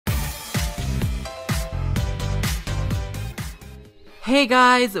Hey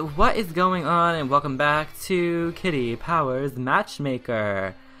guys, what is going on, and welcome back to Kitty Powers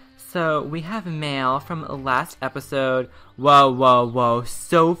Matchmaker. So, we have mail from last episode. Whoa,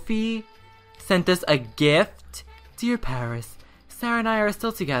 Sophie sent us a gift. Dear Paris, Sarah and I are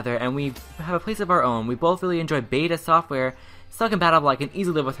still together, and we have a place of our own. We both really enjoy beta software, still compatible. I can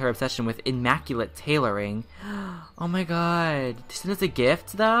easily live with her obsession with immaculate tailoring. Oh my god, she sent us a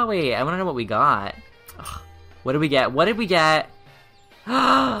gift though? Wait, I wanna know what we got. Ugh. What did we get? What did we get?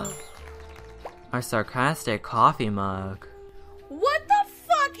 Our sarcastic coffee mug. What the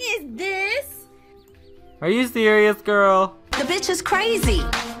fuck is this? Are you serious, girl? The bitch is crazy.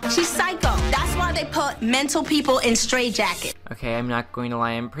 She's psycho. That's why they put mental people in straitjackets. Okay, I'm not going to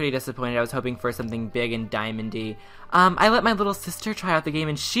lie, I'm pretty disappointed. I was hoping for something big and diamondy. I let my little sister try out the game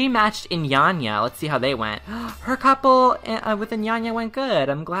and she matched Inyanya. Let's see how they went. Her couple with Inyanya went good.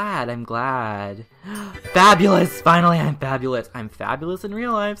 I'm glad. Fabulous! Finally, I'm fabulous. I'm fabulous in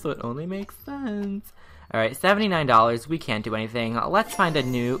real life, so it only makes sense. Alright, $79. We can't do anything. Let's find a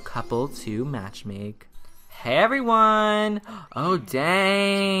new couple to matchmake. Hey everyone! Oh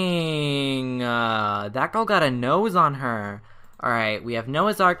dang! That girl got a nose on her. Alright, we have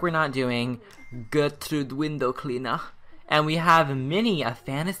Noah's Ark we're not doing. Gertrude window cleaner. And we have Minnie, a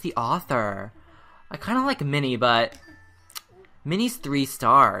fantasy author. I kind of like Minnie, but Minnie's 3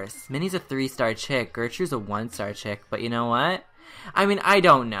 stars. Minnie's a 3-star chick. Gertrude's a 1-star chick. But you know what? I mean, I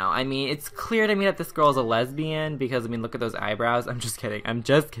don't know. I mean, it's clear to me that this girl's a lesbian because, I mean, look at those eyebrows. I'm just kidding.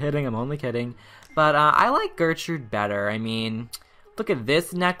 I'm only kidding. But I like Gertrude better. I mean, look at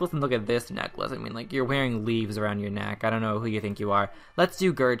this necklace and look at this necklace. I mean, like, you're wearing leaves around your neck. I don't know who you think you are. Let's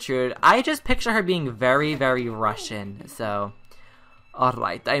do Gertrude. I just picture her being very, very Russian. So,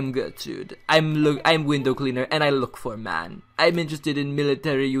 alright, I'm Gertrude. I'm window cleaner and I look for man. I'm interested in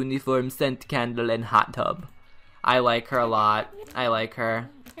military uniform, scent candle, and hot tub. I like her a lot. I like her.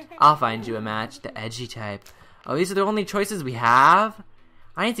 I'll find you a match. The edgy type. Oh, these are the only choices we have?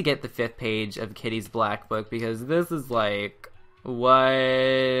 I need to get the 5th page of Kitty's Black Book because this is like...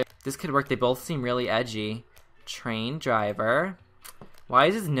 What? This could work. They both seem really edgy. Train driver. Why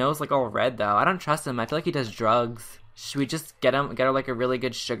is his nose like all red though? I don't trust him. I feel like he does drugs. Should we just get her like a really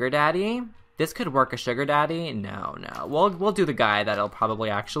good sugar daddy? This could work, a sugar daddy? No. We'll do the guy that'll probably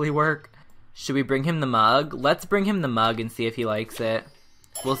actually work. Should we bring him the mug? Let's bring him the mug and see if he likes it.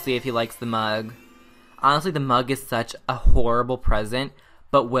 We'll see if he likes the mug. Honestly, the mug is such a horrible present,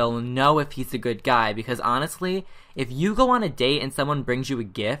 but we'll know if he's a good guy because honestly, if you go on a date and someone brings you a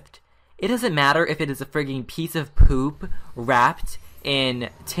gift, it doesn't matter if it is a frigging piece of poop wrapped in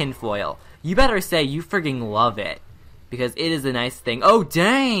tinfoil. You better say you frigging love it because it is a nice thing. Oh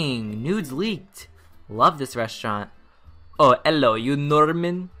dang! Nudes leaked. Love this restaurant. Oh, hello, you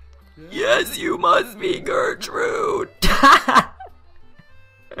Norman? Yes, you must be Gertrude.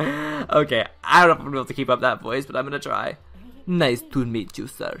 Okay, I don't know if I'm gonna be able to keep up that voice, but I'm gonna try. Nice to meet you,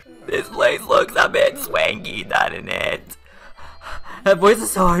 sir. This place looks a bit swanky, doesn't it? That voice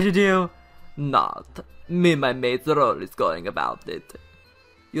is so hard to do. Not. Me and my mates are always going about it.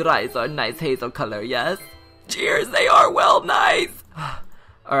 Your eyes are nice hazel color, yes? Cheers, they are well nice.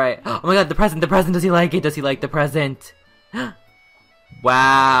 Alright. Oh my god, the present. Does he like it? Does he like the present?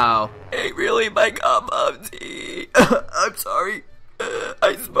 Wow. Ain't really my cup of tea. I'm sorry.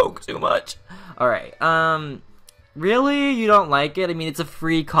 I smoke too much. Alright, really? You don't like it? I mean, it's a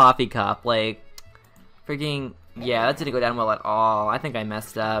free coffee cup. Like, freaking, yeah, that didn't go down well at all. I think I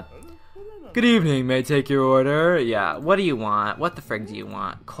messed up. Good evening, may I take your order? Yeah, what do you want? What the frig do you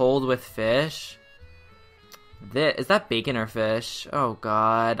want? Cold with fish? Is that bacon or fish? Oh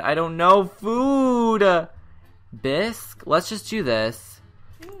god, I don't know. Food! Bisque? Let's just do this.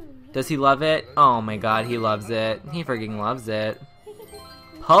 Does he love it? Oh my god, he loves it. He freaking loves it.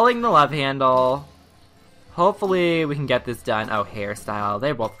 Pulling the love handle. Hopefully we can get this done. Oh, hairstyle.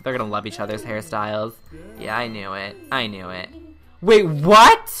 They're gonna love each other's hairstyles. Yeah, I knew it. Wait,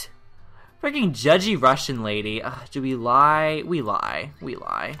 what? Freaking judgy Russian lady. Do we lie? We lie.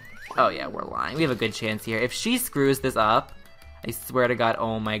 Oh yeah, we're lying. We have a good chance here. If she screws this up, I swear to god,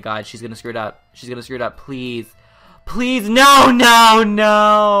 oh my god, she's gonna screw it up. Please. Please, no!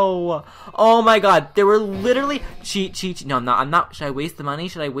 Oh my god, there were literally... Cheat. No, I'm not. Should I waste the money?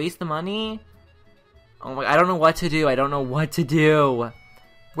 Oh my, I don't know what to do.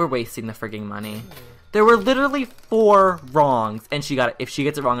 We're wasting the frigging money. There were literally 4 wrongs, and she got it. If she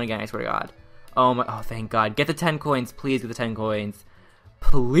gets it wrong again, I swear to god. Oh, thank god. Get the 10 coins, please, get the 10 coins.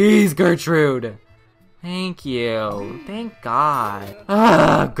 Please, Gertrude. Thank you. Thank God.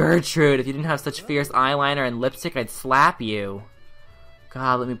 Gertrude, if you didn't have such fierce eyeliner and lipstick, I'd slap you.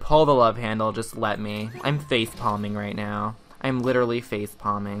 God, let me pull the love handle. Just let me. I'm face palming right now. I'm literally face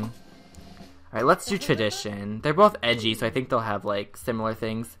palming. Alright, let's do tradition. They're both edgy, so I think they'll have, like, similar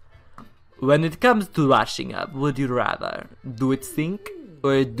things. When it comes to washing up, would you rather do it sink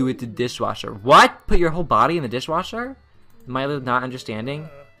or do it the dishwasher? What? Put your whole body in the dishwasher? Am I not understanding?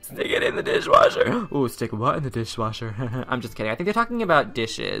 Stick it in the dishwasher. Ooh, stick what in the dishwasher? I'm just kidding. I think they're talking about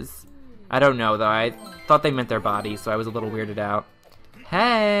dishes. I don't know, though. I thought they meant their bodies, so I was a little weirded out.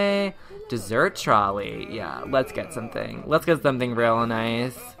 Hey! Dessert trolley. Yeah, let's get something. Let's get something real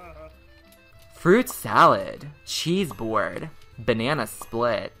nice. Fruit salad. Cheese board. Banana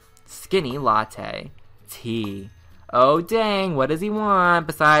split. Skinny latte. Tea. Oh, dang. What does he want?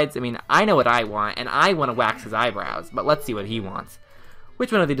 Besides, I mean, I know what I want, and I want to wax his eyebrows, but let's see what he wants.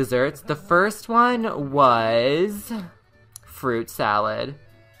 Which one of the desserts? The first one was fruit salad.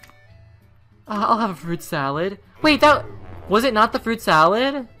 I'll have a fruit salad. Wait, was it not the fruit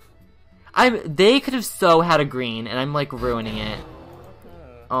salad? They could have so had a green, and I'm like ruining it.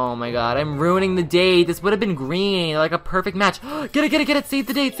 Oh my god, I'm ruining the date. This would have been green, like a perfect match. Get it, save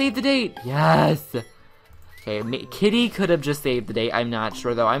the date. Yes. Okay, Kitty could have just saved the date. I'm not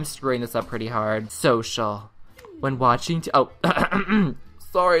sure, though. I'm screwing this up pretty hard. Social. When watching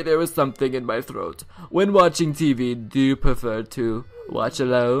sorry, there was something in my throat. When watching TV, do you prefer to watch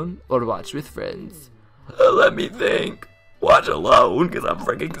alone or watch with friends? Let me think. Watch alone, because I'm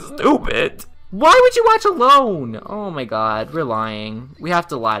freaking stupid. Why would you watch alone? Oh my god, we're lying. We have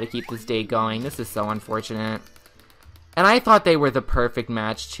to lie to keep this date going. This is so unfortunate. And I thought they were the perfect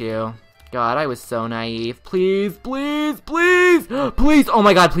match, too. God, I was so naive. Please. Please. Oh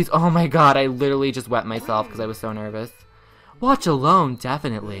my god, please. Oh my god, I literally just wet myself because I was so nervous. Watch alone,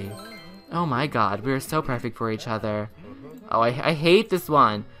 definitely. Oh my god, we are so perfect for each other. Oh, I hate this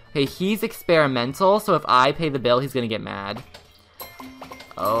one. Hey, he's experimental, so if I pay the bill, he's gonna get mad.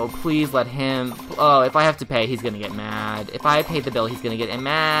 Oh, please let him... Oh, if I have to pay, he's gonna get mad. If I pay the bill, he's gonna get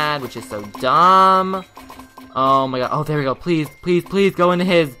mad, which is so dumb. Oh my god. Oh, there we go. Please, go into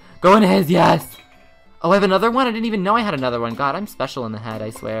his. Yes! Oh, I have another one? I didn't even know I had another one. God, I'm special in the head, I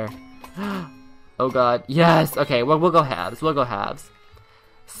swear. Oh god. Yes! Okay, well, we'll go halves.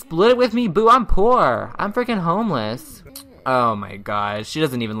 Split it with me, boo, I'm poor. I'm freaking homeless. Oh my god, she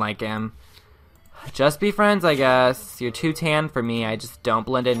doesn't even like him. Just be friends, I guess. You're too tan for me, I just don't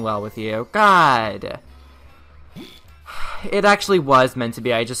blend in well with you. God! It actually was meant to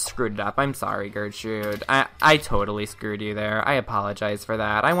be, I just screwed it up. I'm sorry, Gertrude. I totally screwed you there. I apologize for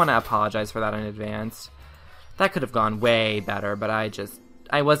that. I want to apologize for that in advance. That could have gone way better, but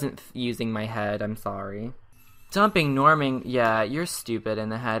I wasn't using my head, I'm sorry. Dumping norming, yeah, you're stupid in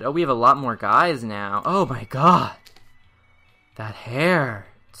the head. Oh, we have a lot more guys now. Oh my god. That hair,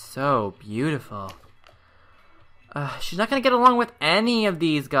 so beautiful. She's not gonna get along with any of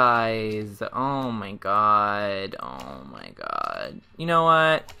these guys. Oh my god. You know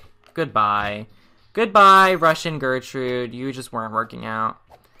what? Goodbye, Russian Gertrude. You just weren't working out.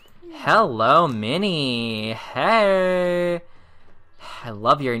 Hello, Minnie. Hey. I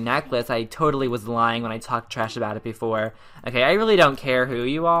love your necklace. I totally was lying when I talked trash about it before. Okay, I really don't care who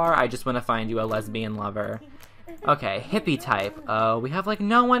you are. I just want to find you a lesbian lover. Okay, hippie type. Oh, we have, like,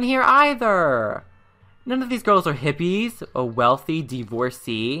 no one here either. None of these girls are hippies. A wealthy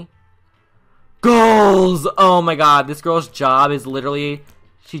divorcee. Goals! Oh my god, this girl's job is literally...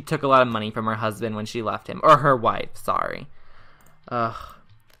 She took a lot of money from her husband when she left him. Or her wife, sorry. Ugh.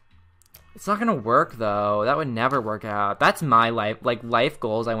 It's not gonna work, though. That would never work out. That's my life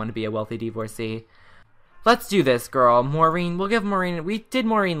goals. I want to be a wealthy divorcee. Let's do this, girl. Maureen, we'll give Maureen... We did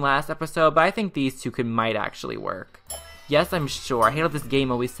Maureen last episode, but I think these two might actually work. Yes, I'm sure. I hate how this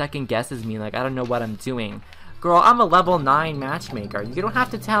game always second guesses me, like I don't know what I'm doing. Girl, I'm a level 9 matchmaker. You don't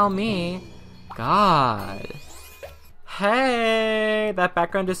have to tell me. God. Hey, that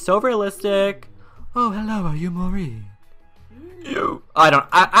background is so realistic. Oh, hello, are you Maureen? You.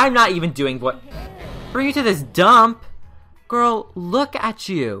 I'm not even doing what... Bring you to this dump? Girl, look at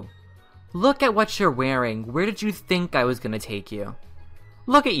you. Look at what you're wearing. Where did you think I was gonna take you?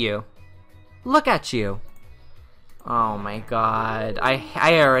 Look at you. Look at you. Oh my god.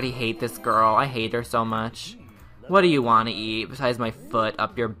 I already hate this girl. I hate her so much. What do you want to eat besides my foot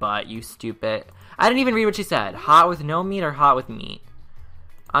up your butt, you stupid? I didn't even read what she said. Hot with no meat or hot with meat?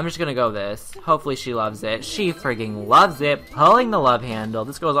 I'm just gonna go this. Hopefully she loves it. She friggin' loves it. Pulling the love handle.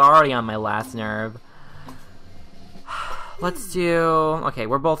 This girl's already on my last nerve. Let's do... Okay,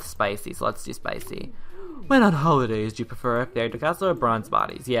 we're both spicy, so let's do spicy. When on holidays, do you prefer Fairy Castle or bronze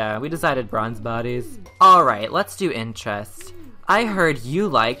bodies? Yeah, we decided bronze bodies. Alright, let's do interest. I heard you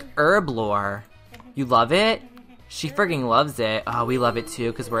like herb lore. You love it? She friggin' loves it. Oh, we love it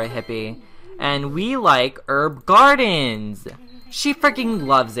too, because we're a hippie. And we like herb gardens. She freaking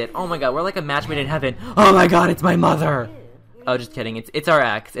loves it. Oh my god, we're like a match made in heaven. Oh my god, it's my mother. Oh, just kidding. It's our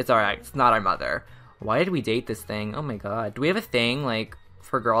ex. It's our ex, not our mother. Why did we date this thing? Oh my god. Do we have a thing, like,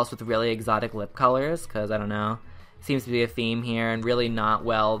 for girls with really exotic lip colors? Because, I don't know. Seems to be a theme here, and really not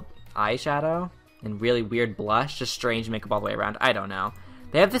well eyeshadow. And really weird blush. Just strange makeup all the way around. I don't know.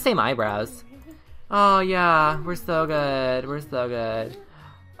 They have the same eyebrows. Oh, yeah. We're so good. We're so good.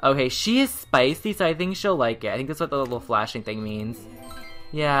 Okay, she is spicy, so I think she'll like it. I think that's what the little flashing thing means.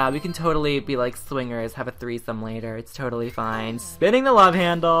 Yeah, we can totally be like swingers, have a threesome later. It's totally fine. Spinning the love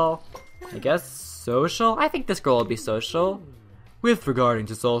handle. I guess social? I think this girl will be social. With regarding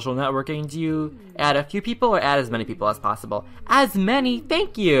to social networking, do you add a few people or add as many people as possible? As many?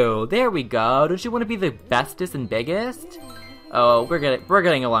 Thank you! There we go. Don't you want to be the bestest and biggest? Oh, we're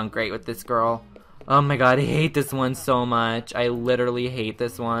getting along great with this girl. Oh my god, I hate this one so much. I literally hate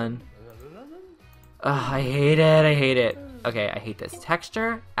this one. Ugh, I hate it, I hate it. Okay, I hate this.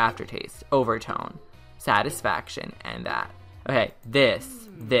 Texture, aftertaste, overtone, satisfaction, and that. Okay, this,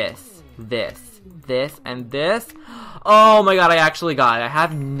 and this. Oh my god, I actually got it. I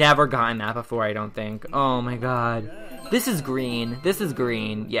have never gotten that before, I don't think. Oh my god. This is green. This is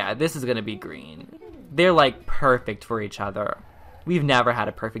green. Yeah, this is gonna be green. They're like perfect for each other. We've never had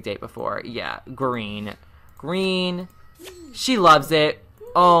a perfect date before. Yeah, green. Green. She loves it.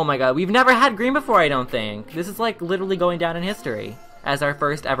 Oh my god, we've never had green before, I don't think. This is like literally going down in history as our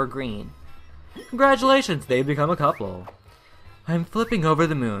first ever green. Congratulations, they've become a couple. I'm flipping over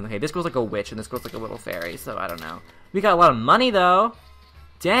the moon. Okay, this girl's like a witch and this girl's like a little fairy, so I don't know. We got a lot of money though.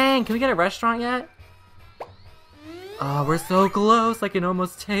 Dang, can we get a restaurant yet? Oh, we're so close, I can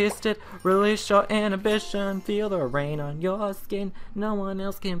almost taste it. Release your inhibition, feel the rain on your skin. No one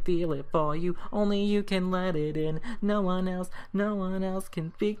else can feel it for you, only you can let it in. No one else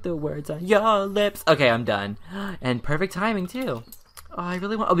can speak the words on your lips. Okay, I'm done. And perfect timing too. Oh, I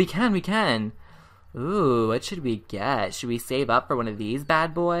really want, oh, we can. Ooh, what should we get? Should we save up for one of these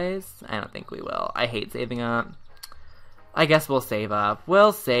bad boys? I don't think we will. I hate saving up. I guess we'll save up.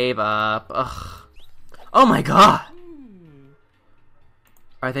 We'll save up. Ugh. Oh my god!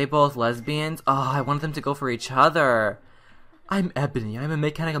 Are they both lesbians? Oh, I want them to go for each other. I'm Ebony. I'm a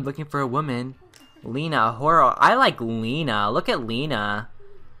mechanic. I'm looking for a woman. Lena, horror. I like Lena. Look at Lena.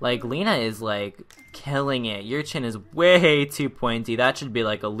 Like, Lena is, like, killing it. Your chin is way too pointy. That should be,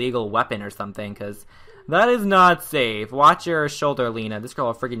 like, a legal weapon or something, because that is not safe. Watch your shoulder, Lena. This girl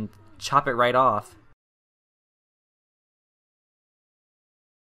will friggin' chop it right off.